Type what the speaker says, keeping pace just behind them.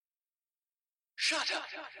Shut up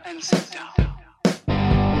and sit down.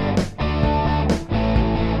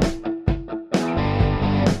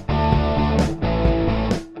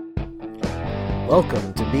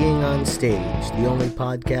 Welcome to Being on Stage, the only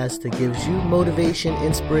podcast that gives you motivation,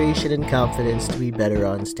 inspiration, and confidence to be better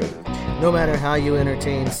on stage. No matter how you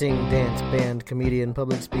entertain, sing, dance, band, comedian,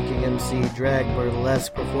 public speaking, MC, drag,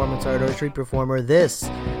 burlesque, performance art, or street performer, this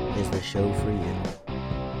is the show for you.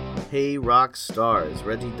 Hey rock stars,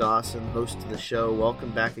 Reggie Dawson, host of the show.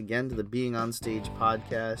 Welcome back again to the Being on Stage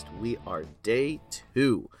podcast. We are day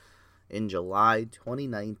 2 in July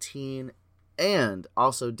 2019. And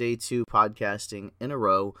also day 2 podcasting in a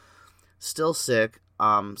row. Still sick.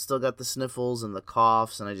 Still got the sniffles and the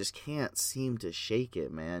coughs, and I just can't seem to shake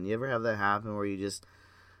it, man. You ever have that happen where you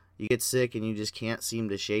get sick and you just can't seem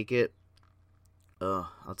to shake it? I'll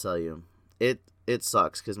tell you. It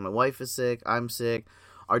sucks because my wife is sick, I'm sick,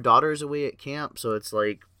 our daughter's away at camp, so it's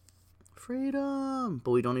like freedom,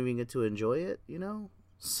 but we don't even get to enjoy it, you know?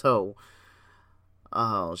 So,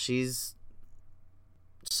 she's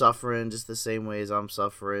suffering just the same way as I'm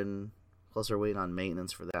suffering, plus we're waiting on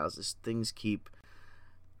maintenance for the house. Just things keep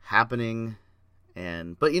happening,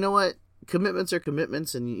 but you know what, commitments are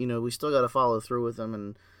commitments, and you know we still got to follow through with them.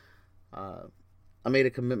 And I made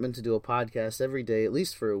a commitment to do a podcast every day, at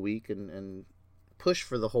least for a week, and push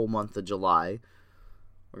for the whole month of July.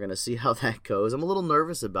 We're gonna see how that goes. I'm a little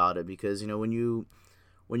nervous about it because, you know, when you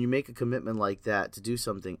make a commitment like that to do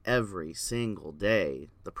something every single day,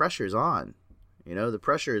 the pressure's on. You know, the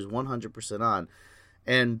pressure is 100% on.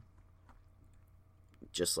 And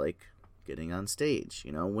just like getting on stage,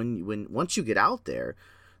 you know, once you get out there,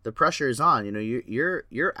 the pressure is on. You know,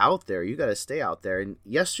 you're out there. You got to stay out there. And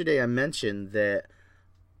yesterday I mentioned that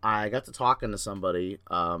I got to talking to somebody,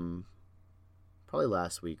 probably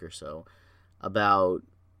last week or so, about,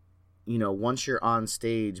 you know, once you're on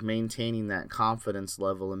stage, maintaining that confidence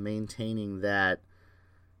level and maintaining that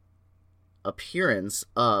appearance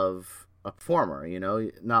of a performer, you know,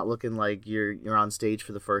 not looking like you're on stage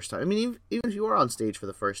for the first time. I mean, even if you are on stage for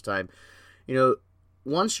the first time, you know,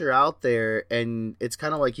 once you're out there and it's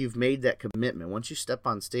kind of like you've made that commitment. Once you step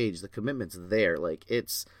on stage, the commitment's there. Like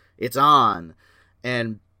it's on.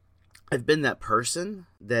 And I've been that person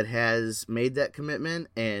that has made that commitment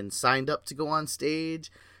and signed up to go on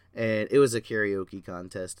stage. And it was a karaoke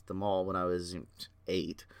contest at the mall when I was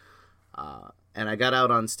 8. And I got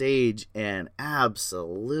out on stage and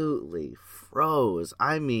absolutely froze.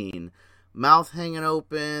 I mean, mouth hanging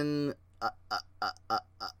open,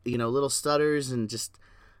 you know, little stutters and just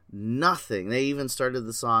nothing. They even started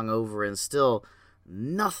the song over and still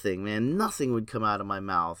nothing, man. Nothing would come out of my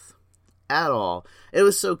mouth at all. It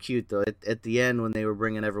was so cute, though. At the end, when they were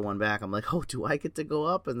bringing everyone back, I'm like, oh, do I get to go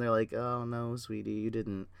up? And they're like, oh, no, sweetie, you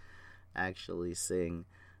didn't actually sing,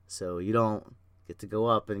 so you don't get to go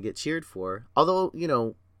up and get cheered for. Although, you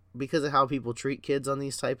know, because of how people treat kids on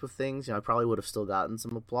these type of things, you know, I probably would have still gotten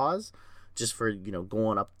some applause just for, you know,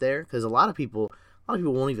 going up there, because a lot of people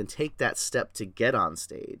won't even take that step to get on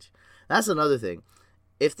stage. That's another thing.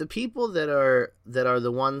 If the people that are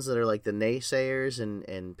the ones that are like the naysayers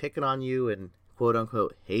and picking on you and quote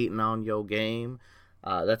unquote hating on your game,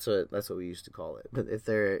 that's what we used to call it. But if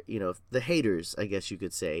they're, you know, the haters, I guess you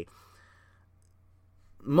could say,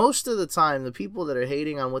 most of the time, the people that are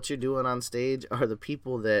hating on what you're doing on stage are the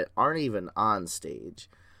people that aren't even on stage.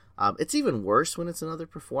 It's even worse when it's another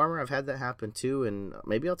performer. I've had that happen too, and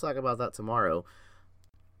maybe I'll talk about that tomorrow.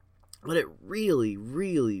 But it really,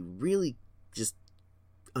 really, really just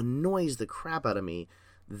annoys the crap out of me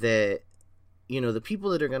that, you know, the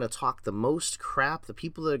people that are going to talk the most crap, the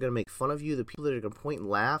people that are going to make fun of you, the people that are going to point and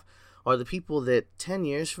laugh, are the people that 10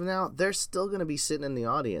 years from now, they're still going to be sitting in the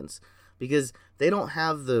audience. Because they don't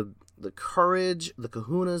have the courage, the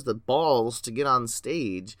kahunas, the balls to get on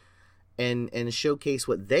stage and showcase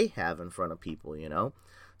what they have in front of people, you know?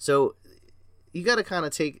 So you got to kind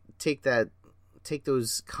of take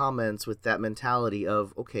those comments with that mentality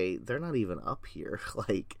of, okay, they're not even up here.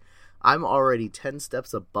 Like, I'm already 10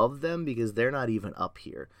 steps above them because they're not even up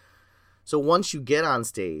here. So once you get on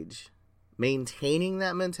stage, maintaining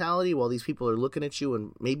that mentality while these people are looking at you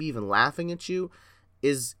and maybe even laughing at you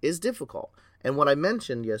is difficult. And what I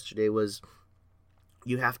mentioned yesterday was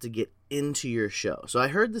you have to get into your show. So I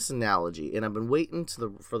heard this analogy, and I've been waiting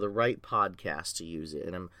for the right podcast to use it,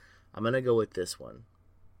 and I'm going to go with this one.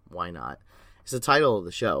 Why not? It's the title of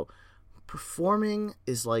the show. Performing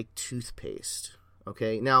is like toothpaste.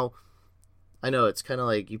 Okay? Now, I know it's kind of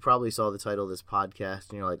like you probably saw the title of this podcast,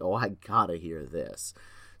 and you're like, oh, I gotta hear this.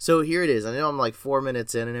 So here it is. I know I'm like 4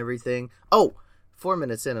 minutes in and everything. Oh, 4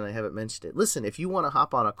 minutes in and I haven't mentioned it. Listen, if you want to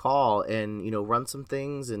hop on a call and, you know, run some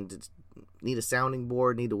things and need a sounding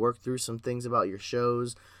board, need to work through some things about your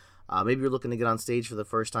shows. Maybe you're looking to get on stage for the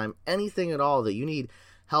first time. Anything at all that you need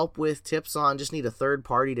help with, tips on, just need a third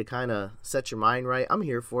party to kind of set your mind right, I'm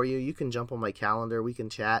here for you. You can jump on my calendar. We can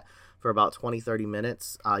chat for about 20-30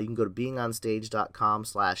 minutes. You can go to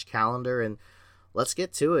beingonstage.com/calendar and let's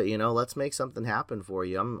get to it. Let's make something happen for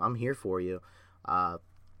you. I'm here for you.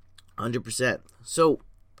 100%. So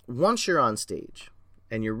once you're on stage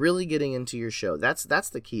and you're really getting into your show, that's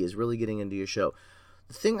the key, is really getting into your show.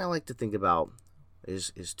 The thing I like to think about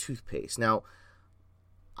is toothpaste. Now,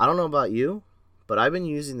 I don't know about you, but I've been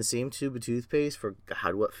using the same tube of toothpaste for,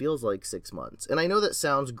 God, what feels like 6 months. And I know that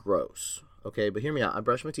sounds gross, okay? But hear me out. I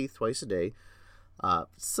brush my teeth twice a day.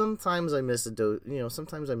 Sometimes I miss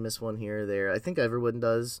sometimes I miss one here or there. I think everyone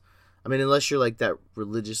does. I mean, unless you're like that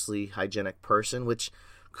religiously hygienic person, which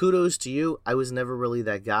kudos to you. I was never really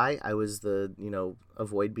that guy. I was the,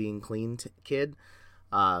 avoid being clean kid.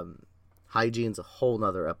 Hygiene's a whole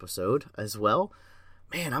nother episode as well.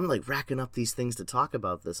 Man, I'm like racking up these things to talk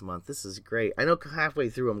about this month. This is great. I know halfway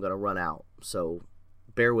through I'm going to run out, so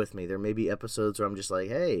bear with me. There may be episodes where I'm just like,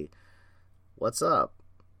 hey, what's up?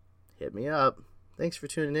 Hit me up. Thanks for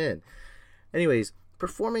tuning in. Anyways,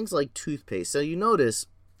 performing's like toothpaste. So you notice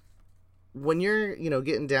when you're,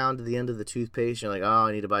 getting down to the end of the toothpaste, you're like, oh,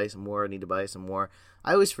 I need to buy some more.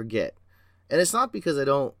 I always forget. And it's not because I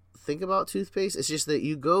don't think about toothpaste. It's just that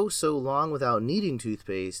you go so long without needing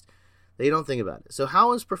toothpaste that you don't think about it. So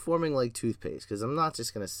how is performing like toothpaste? Because I'm not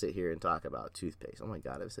just going to sit here and talk about toothpaste. Oh my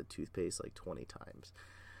God, I've said toothpaste like 20 times.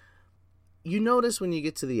 You notice when you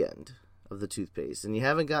get to the end of the toothpaste and you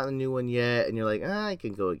haven't gotten a new one yet and you're like, I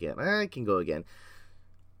can go again.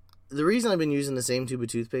 The reason I've been using the same tube of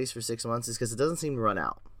toothpaste for 6 months is because it doesn't seem to run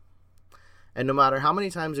out. And no matter how many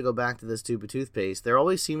times I go back to this tube of toothpaste, there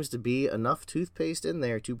always seems to be enough toothpaste in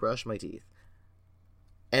there to brush my teeth.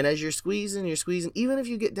 And as you're squeezing, even if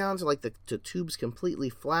you get down to like the tube's completely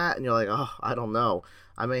flat and you're like, oh, I don't know.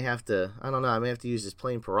 I may have to use this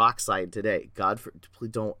plain peroxide today.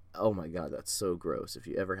 Please don't. Oh my God, that's so gross. If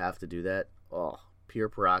you ever have to do that, pure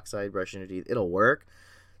peroxide brushing your teeth, it'll work.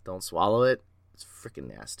 Don't swallow it. It's freaking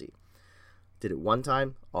nasty. Did it one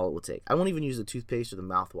time, all it will take. I won't even use the toothpaste or the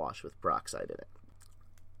mouthwash with peroxide in it.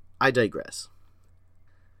 I digress.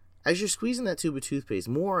 As you're squeezing that tube of toothpaste,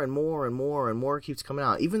 more and more keeps coming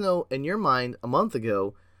out. Even though, in your mind, a month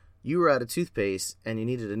ago, you were out of toothpaste and you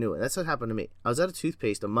needed a new one. That's what happened to me. I was out of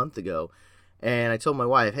toothpaste a month ago, and I told my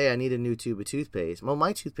wife, hey, I need a new tube of toothpaste. Well,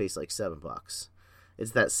 my toothpaste is like $7.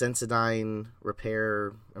 It's that Sensodyne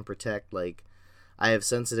Repair and Protect, like, I have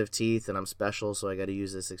sensitive teeth and I'm special, so I got to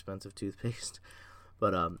use this expensive toothpaste.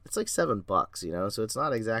 But it's like $7, so it's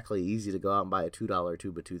not exactly easy to go out and buy a $2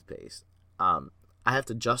 tube of toothpaste. I have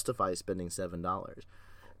to justify spending $7.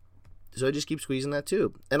 So I just keep squeezing that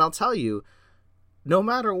tube. And I'll tell you, no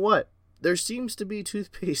matter what, there seems to be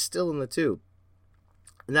toothpaste still in the tube.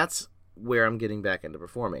 And that's where I'm getting back into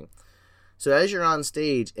performing. So as you're on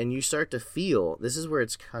stage and you start to feel, this is where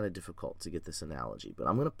it's kind of difficult to get this analogy, but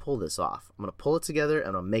I'm going to pull this off. I'm going to pull it together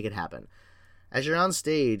and I'll make it happen. As you're on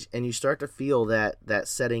stage and you start to feel that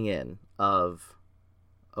setting in of,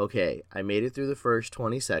 okay, I made it through the first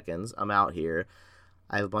 20 seconds. I'm out here.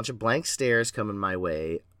 I have a bunch of blank stares coming my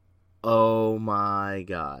way. Oh my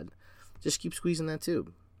God. Just keep squeezing that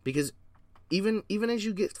tube. Because even as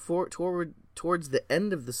you get towards the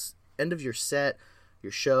end of your set,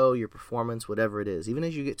 your show, your performance, whatever it is, even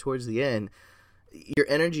as you get towards the end, your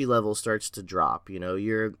energy level starts to drop.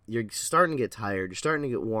 You're starting to get tired. You're starting to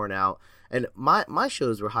get worn out. And my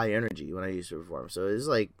shows were high energy when I used to perform. So it was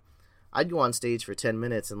like I'd go on stage for 10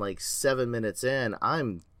 minutes and like 7 minutes in,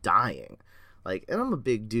 I'm dying. Like, and I'm a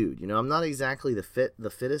big dude. I'm not exactly the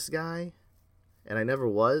fittest guy, and I never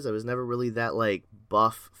was. I was never really that like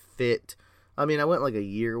buff, fit. I mean, I went like a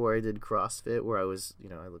year where I did CrossFit, where I was,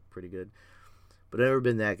 I looked pretty good. But I've never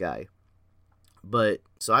been that guy. But,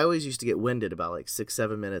 so I always used to get winded about like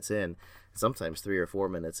 6-7 minutes in, sometimes 3 or 4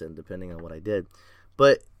 minutes in, depending on what I did.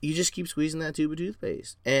 But you just keep squeezing that tube of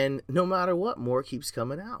toothpaste. And no matter what, more keeps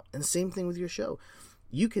coming out. And same thing with your show.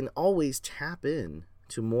 You can always tap in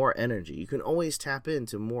to more energy. You can always tap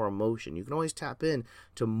into more emotion. You can always tap in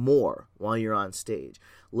to more while you're on stage.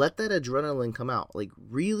 Let that adrenaline come out. Like,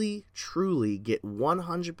 really, truly get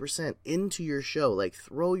 100% into your show. Like,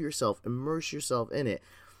 throw yourself, immerse yourself in it,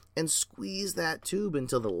 and squeeze that tube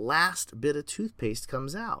until the last bit of toothpaste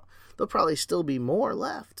comes out. There'll probably still be more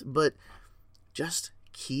left, but just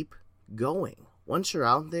keep going. Once you're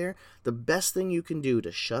out there, the best thing you can do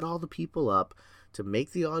to shut all the people up, to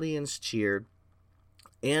make the audience cheer,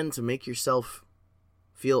 and to make yourself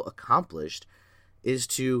feel accomplished is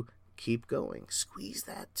to keep going. Squeeze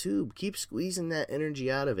that tube. Keep squeezing that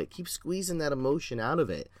energy out of it. Keep squeezing that emotion out of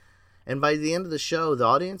it. And by the end of the show, the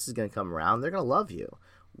audience is going to come around. They're going to love you.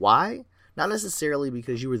 Why? Not necessarily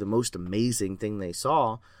because you were the most amazing thing they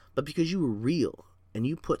saw, but because you were real and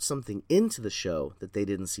you put something into the show that they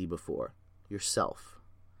didn't see before. Yourself.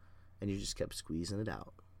 And you just kept squeezing it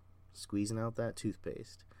out. Squeezing out that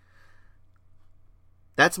toothpaste.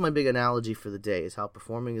 That's my big analogy for the day, is how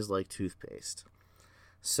performing is like toothpaste.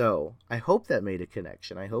 So, I hope that made a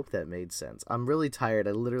connection. I hope that made sense. I'm really tired.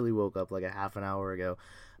 I literally woke up like a half an hour ago.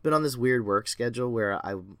 I've been on this weird work schedule where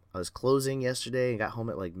I was closing yesterday and got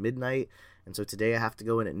home at like midnight. And so today I have to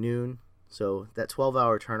go in at noon. So that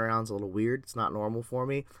 12-hour turnaround's a little weird. It's not normal for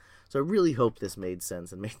me. So I really hope this made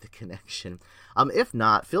sense and made the connection. If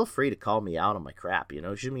not, feel free to call me out on my crap.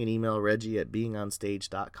 Shoot me an email,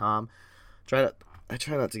 Reggie@beingonstage.com. I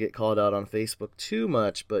try not to get called out on Facebook too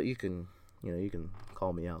much, but you can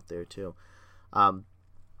call me out there too.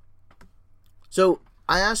 So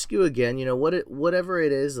I ask you again, whatever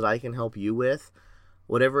it is that I can help you with,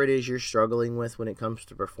 whatever it is you're struggling with when it comes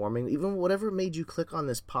to performing, even whatever made you click on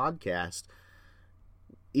this podcast,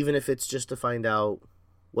 even if it's just to find out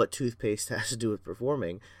what toothpaste has to do with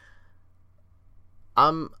performing,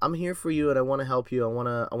 I'm here for you, and I want to help you. I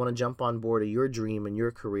want to jump on board of your dream and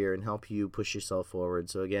your career and help you push yourself forward.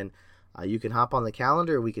 So again, you can hop on the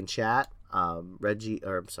calendar. We can chat.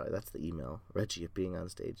 That's the email.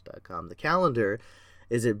 Reggie@beingonstage.com. The calendar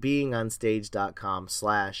is at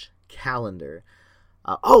beingonstage.com/calendar.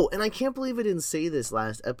 And I can't believe I didn't say this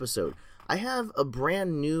last episode. I have a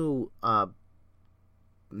brand new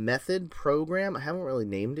method program. I haven't really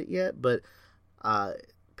named it yet, but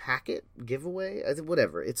packet giveaway,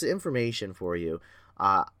 whatever. It's information for you.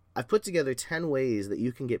 I've put together 10 ways that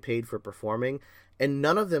you can get paid for performing, and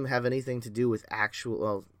none of them have anything to do with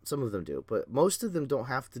well, some of them do, but most of them don't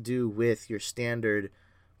have to do with your standard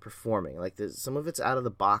performing. Like, some of it's out of the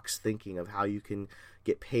box thinking of how you can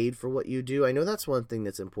get paid for what you do. I know that's one thing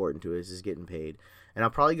that's important to us, is getting paid, and I'll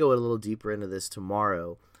probably go a little deeper into this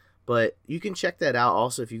tomorrow. But you can check that out.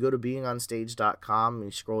 Also, if you go to beingonstage.com and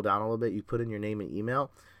you scroll down a little bit, you put in your name and email,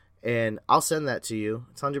 and I'll send that to you.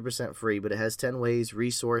 It's 100% free, but it has 10 ways,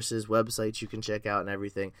 resources, websites you can check out, and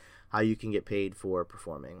everything, how you can get paid for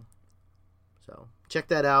performing. So check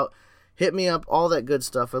that out. Hit me up, all that good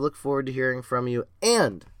stuff. I look forward to hearing from you.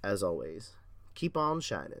 And, as always, keep on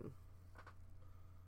shining.